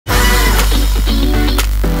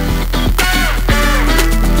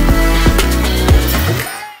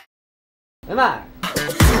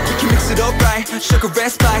Sugar red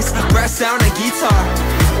spice, brass sound and guitar.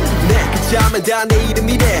 내 그자면 다 내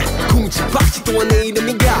이름이래. 쿵치박치 또한 내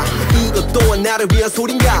이름인가. 이것 또한 나를 위한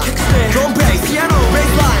소린가. Drum bass, piano,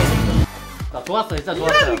 bass line. 나 좋았어, 진짜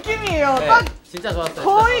좋았어. 이런 느낌이에요. 네, 딱 진짜 좋았어요.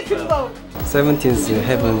 거의 금방. 세븐틴스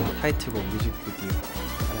헤븐 타이틀곡 뮤직비디오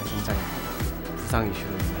촬영 현장입니다. 부상 이슈로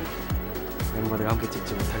인해 멤버들과 함께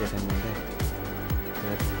찍지 못하게 됐는데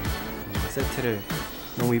그래도 세트를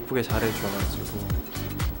너무 이쁘게 잘해주셔가지고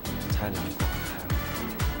잘 나올 것 같아요.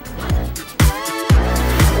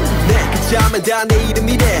 내 그자면 다 내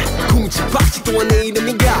이름이래. 쿵치박치 또한 내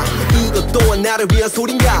이름인가. 이것 또한 나를 위한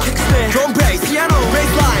소린가. Drum bass, piano,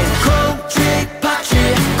 bass line. 쿵치박치,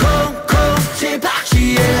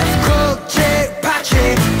 쿵쿵치박치, 쿵치박치,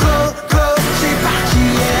 쿵쿵치박치,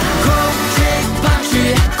 쿵치박치,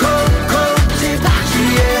 쿵쿵치박치.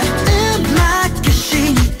 음악의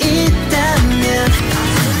신이 있다면.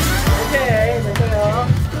 오케이, 됐어요.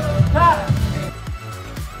 자.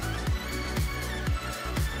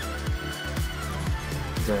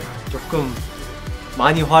 이제 조금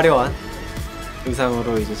많이 화려한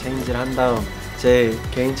의상으로 이제 체인지를 한 다음 제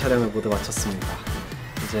개인 촬영을 모두 마쳤습니다.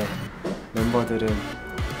 이제 멤버들은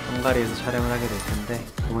헝가리에서 촬영을 하게 될 텐데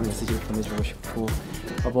응원 메시지를 보내주고 싶고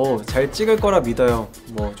뭐 잘 찍을 거라 믿어요.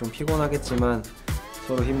 뭐 좀 피곤하겠지만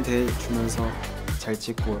서로 힘내주면서 잘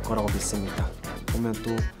찍고 올 거라고 믿습니다. 오면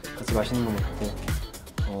또 같이 맛있는 거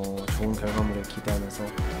먹고 좋은 결과물을 기대하면서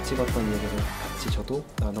찍었던 얘기를 같이 저도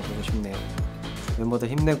나눠보고 싶네요. 멤버들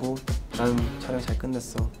힘내고 난 촬영 잘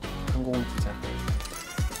끝냈어. 한국은 보자.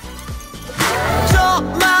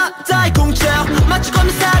 저마다의 공처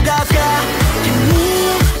맞춰가며 살아가.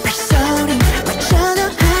 네 발소리 맞춰가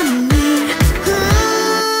하니.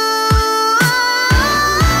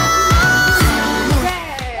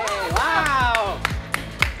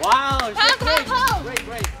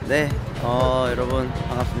 네, 여러분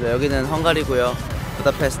반갑습니다. 여기는 헝가리고요.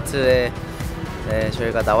 부다페스트에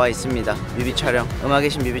저희가 나와 있습니다. 뮤비 촬영, 음악의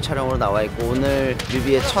신 뮤비 촬영으로 나와 있고 오늘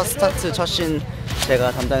뮤비의 첫 스타트, 첫 신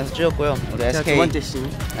제가 담당해서 찍었고요. 우리 SK 두 번째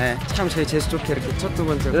씬. 네. 참 제일 재수 좋게 이렇게 첫 두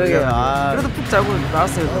번째. 그러게요. 그래도 푹 자고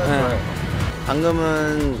나왔어요. 네.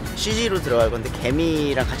 방금은 CG로 들어갈 건데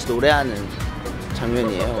개미랑 같이 노래하는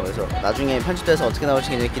장면이에요. 그래서 나중에 편집돼서 어떻게 나올지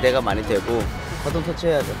굉장히 기대가 많이 되고 바톤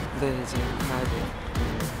터치해야죠. 네, 이제 가야 돼요.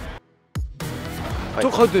 저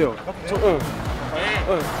가도 돼요.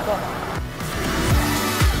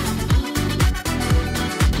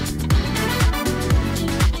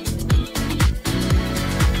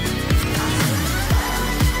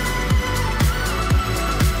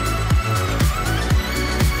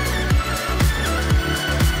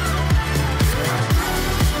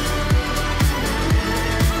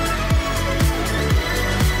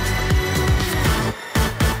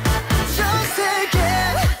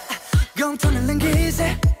 영통을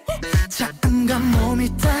남기세. 작은가 몸이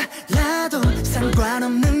달라도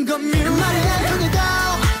상관없는 건 말해.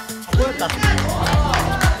 보였다.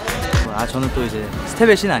 저는 또 이제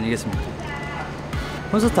스텝의 신 아니겠습니까?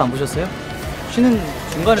 콘서트 안 보셨어요? 쉬는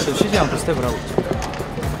중간에도 쉬지 않고 스텝을 하고 있죠.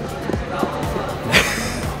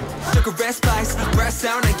 Sugar red spice, brass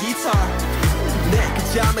sound and guitar. 내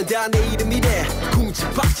그자면 다 내 이름이래.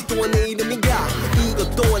 쿵치박치 또한 내 이름인가.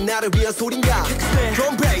 이것 또한 나를 위한 소린가.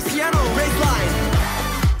 Drum bass, piano, bass line.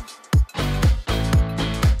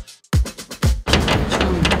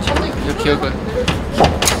 기억을.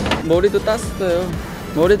 머리도 땄어요.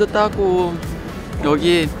 머리도 따고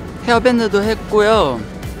여기 헤어밴드도 했고요.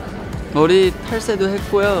 머리 탈세도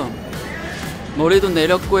했고요. 머리도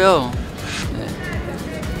내렸고요. 네.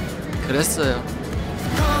 그랬어요.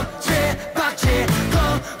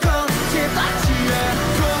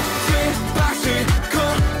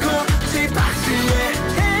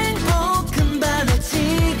 행복한 밤에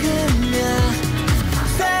지금이야.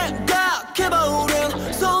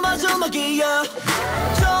 생각해보면 소마저먹이야.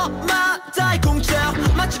 저마다의 공처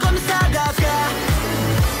맞춰가며 살아가.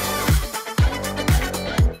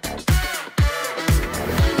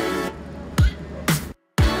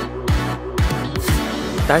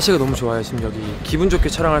 날씨가 너무 좋아요. 지금 여기 기분 좋게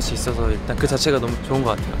촬영할 수 있어서 일단 그 자체가 너무 좋은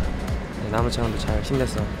것 같아요. 네, 남은 촬영도 잘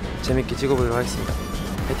힘내서 재밌게 찍어보도록 하겠습니다.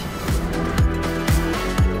 파이팅!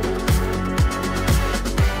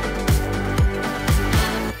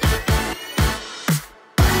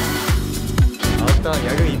 아따,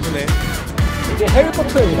 야경이 이쁘네. 이게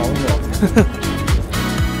해리포터에 나오는 것 같아요.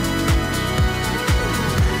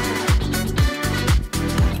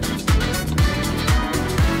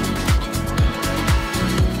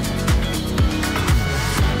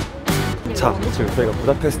 자, 지금 저희가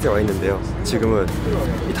부다페스트에 와 있는데요. 지금은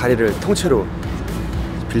이 다리를 통째로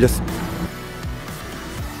빌렸습니다.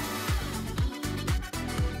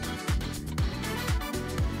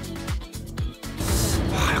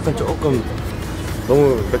 약간 조금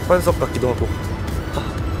너무 맥반석 같기도 하고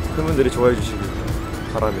팬분들이 좋아해 주시길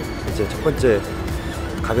바라며 이제 첫 번째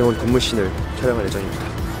가벼운 굿모신을 촬영할 예정입니다.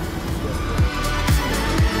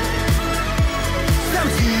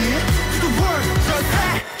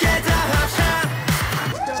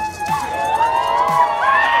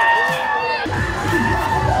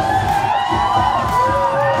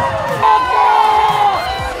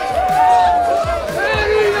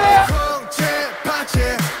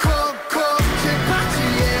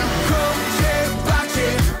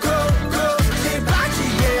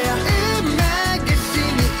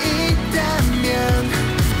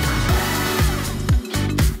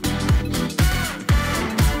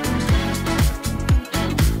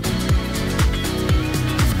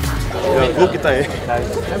 무겁겠다에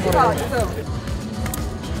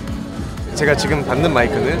제가 지금 받는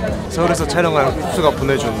마이크는 서울에서 촬영한 흡수가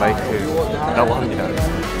보내준 마이크라고 합니다.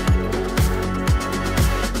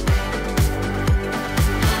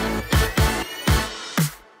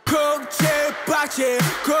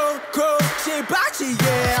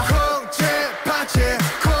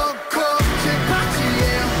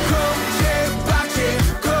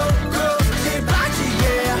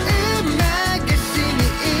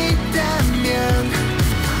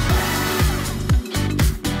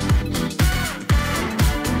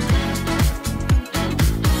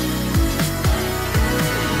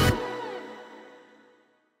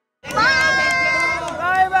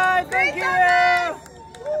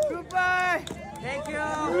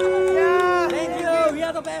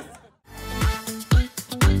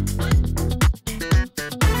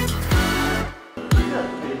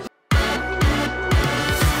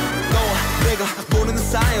 모르는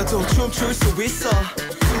사이여도 춤출 수 있어.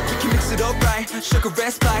 We can mix it up right. Sugar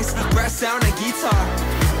and spice, brass sound and guitar.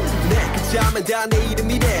 내가 잠은 다 내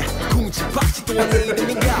이름이래. 궁지박지 또한 내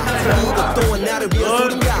이름인가. 이것 또한 나를 위한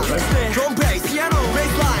소린가. Drum bass, piano,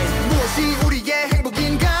 bassline. 무엇이 우리의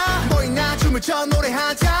행복인가. 모이나 춤을 춰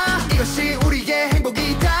노래하자. 이것이 우리의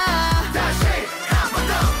행복이다. 다시 한번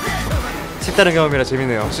더. 색다른 경험이라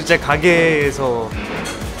재밌네요. 실제 가게에서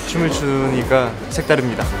춤을 추니까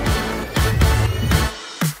색다릅니다.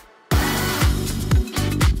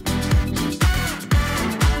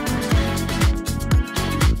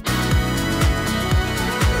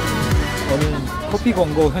 저는 커피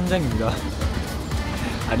광고 현장입니다.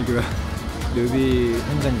 아니고요. 뮤비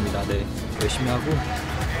현장입니다. 네, 열심히 하고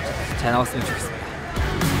잘 나왔으면 좋겠습니다.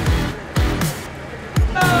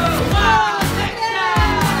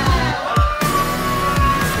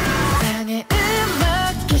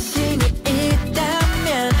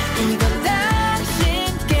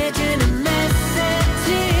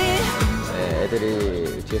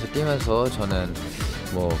 애들이 뒤에서 뛰면서 저는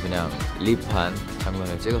뭐 그냥 립한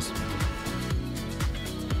장면을 찍었습니다.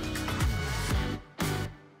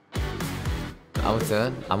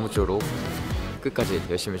 아무튼 아무쪼록 끝까지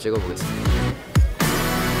열심히 찍어보겠습니다.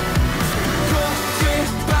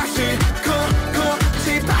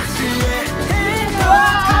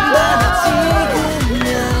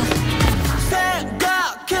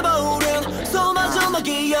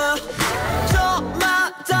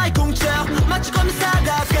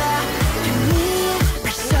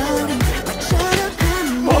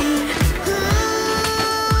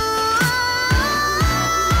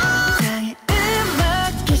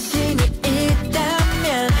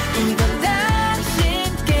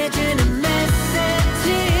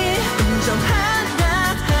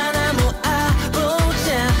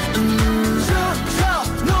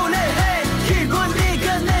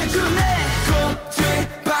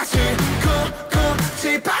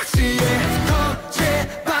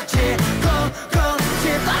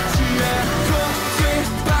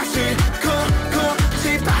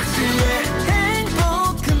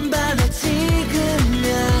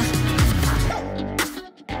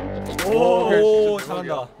 오,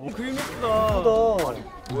 잘한다. 그림 예쁘다.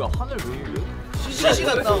 뭐야, 하늘 왜 이래? CG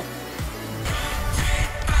같다.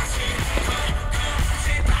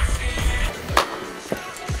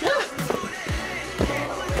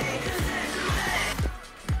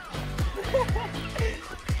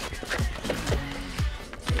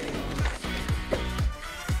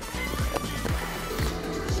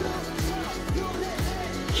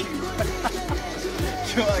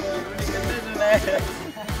 좋아, 기분이 끝내주네.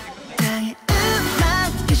 나의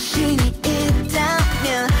음악 귀신이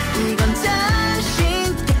있다면 이건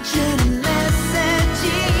당신께 주는 메시지.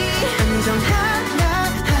 감정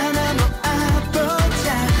하나하나 모아보자.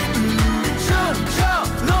 춤춰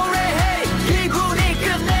노래해 기분이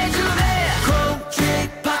끝내주네.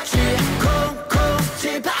 콕지박지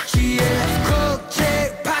콕콕지박지에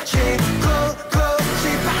콕지박지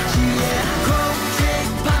콕콕지박지에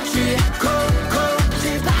콕지박지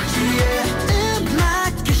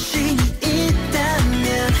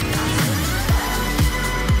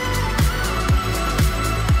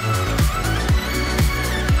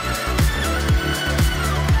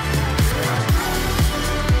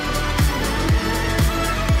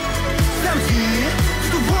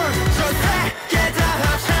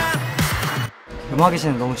음악의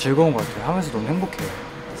신은 너무 즐거운 것 같아요. 하면서 너무 행복해요.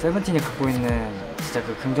 세븐틴이 갖고 있는 진짜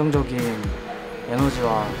그 긍정적인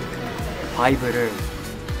에너지와 바이브를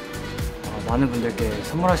많은 분들께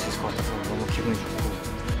선물할 수 있을 것 같아서 너무 기분이 좋고,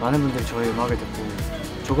 많은 분들이 저희 음악을 듣고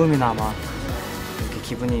조금이나마 이렇게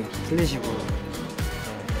기분이 풀리시고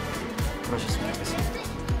그러셨으면 좋겠습니다.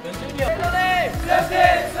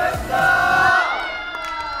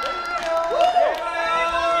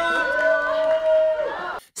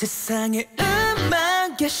 세상에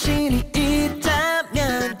음악의 신이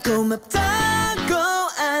있다면 고맙다고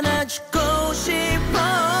안아주고 싶어.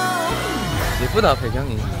 예쁘다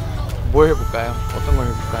배경이. 뭐 해볼까요? 어떤 걸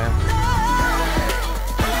해볼까요?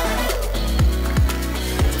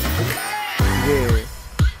 이게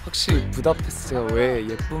확실히 부다페스트가 왜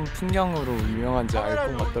예쁜 풍경으로 유명한지 알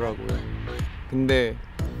것 같더라고요. 근데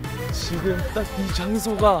지금 딱 이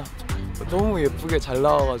장소가 너무 예쁘게 잘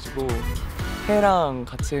나와가지고 해랑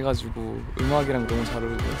같이 해가지고 음악이랑 너무 잘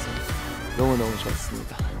어울려서 너무너무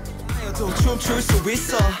좋았습니다. 춤출 수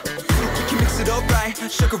있어. You can mix it up right.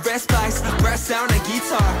 Sugar and spice, brass sound and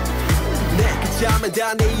guitar. 내 잠은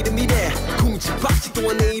다 내 이름이래. 쿵치박치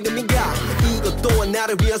또한 내 이름인가. 이것 또한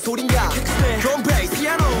나를 위한 소린가. Drum bass,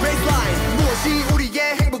 piano, bass line. 무엇이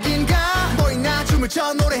우리의 행복인가. 너희나 춤을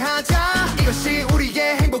춰 노래하자. 이것이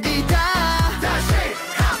우리의 행복이다. 다시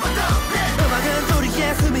한 번 더. 음악은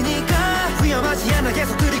우리의 숨이니까 위험하지 않아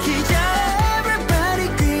계속 들이키자.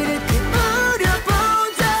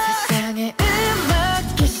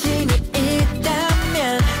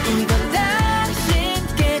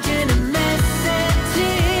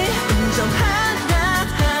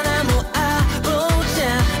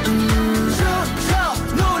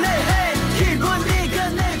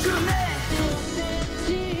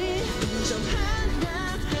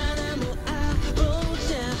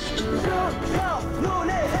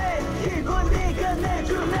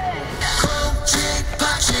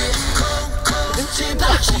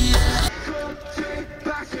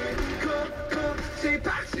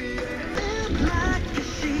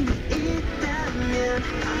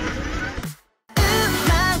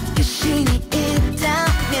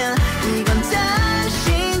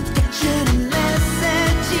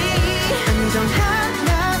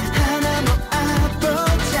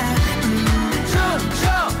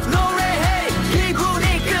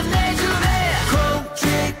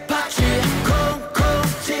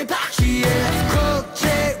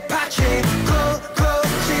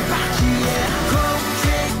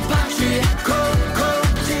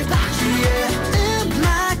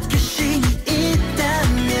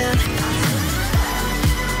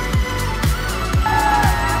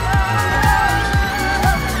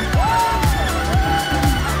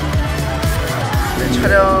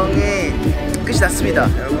 촬영이 끝이 났습니다,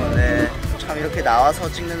 여러분. 네, 참 이렇게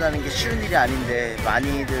나와서 찍는다는 게 쉬운 일이 아닌데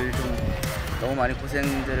많이들 좀 너무 많이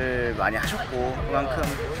고생들을 많이 하셨고, 그만큼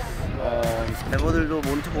멤버들도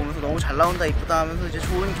모니터 보면서 너무 잘 나온다, 이쁘다 하면서 이제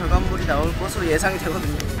좋은 결과물이 나올 것으로 예상이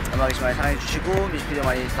되거든요. 음악의 신 많이 사랑해주시고 뮤직비디오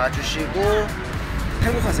많이 봐주시고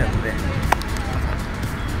행복하세요. 네, 감사합니다.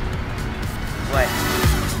 좋아요.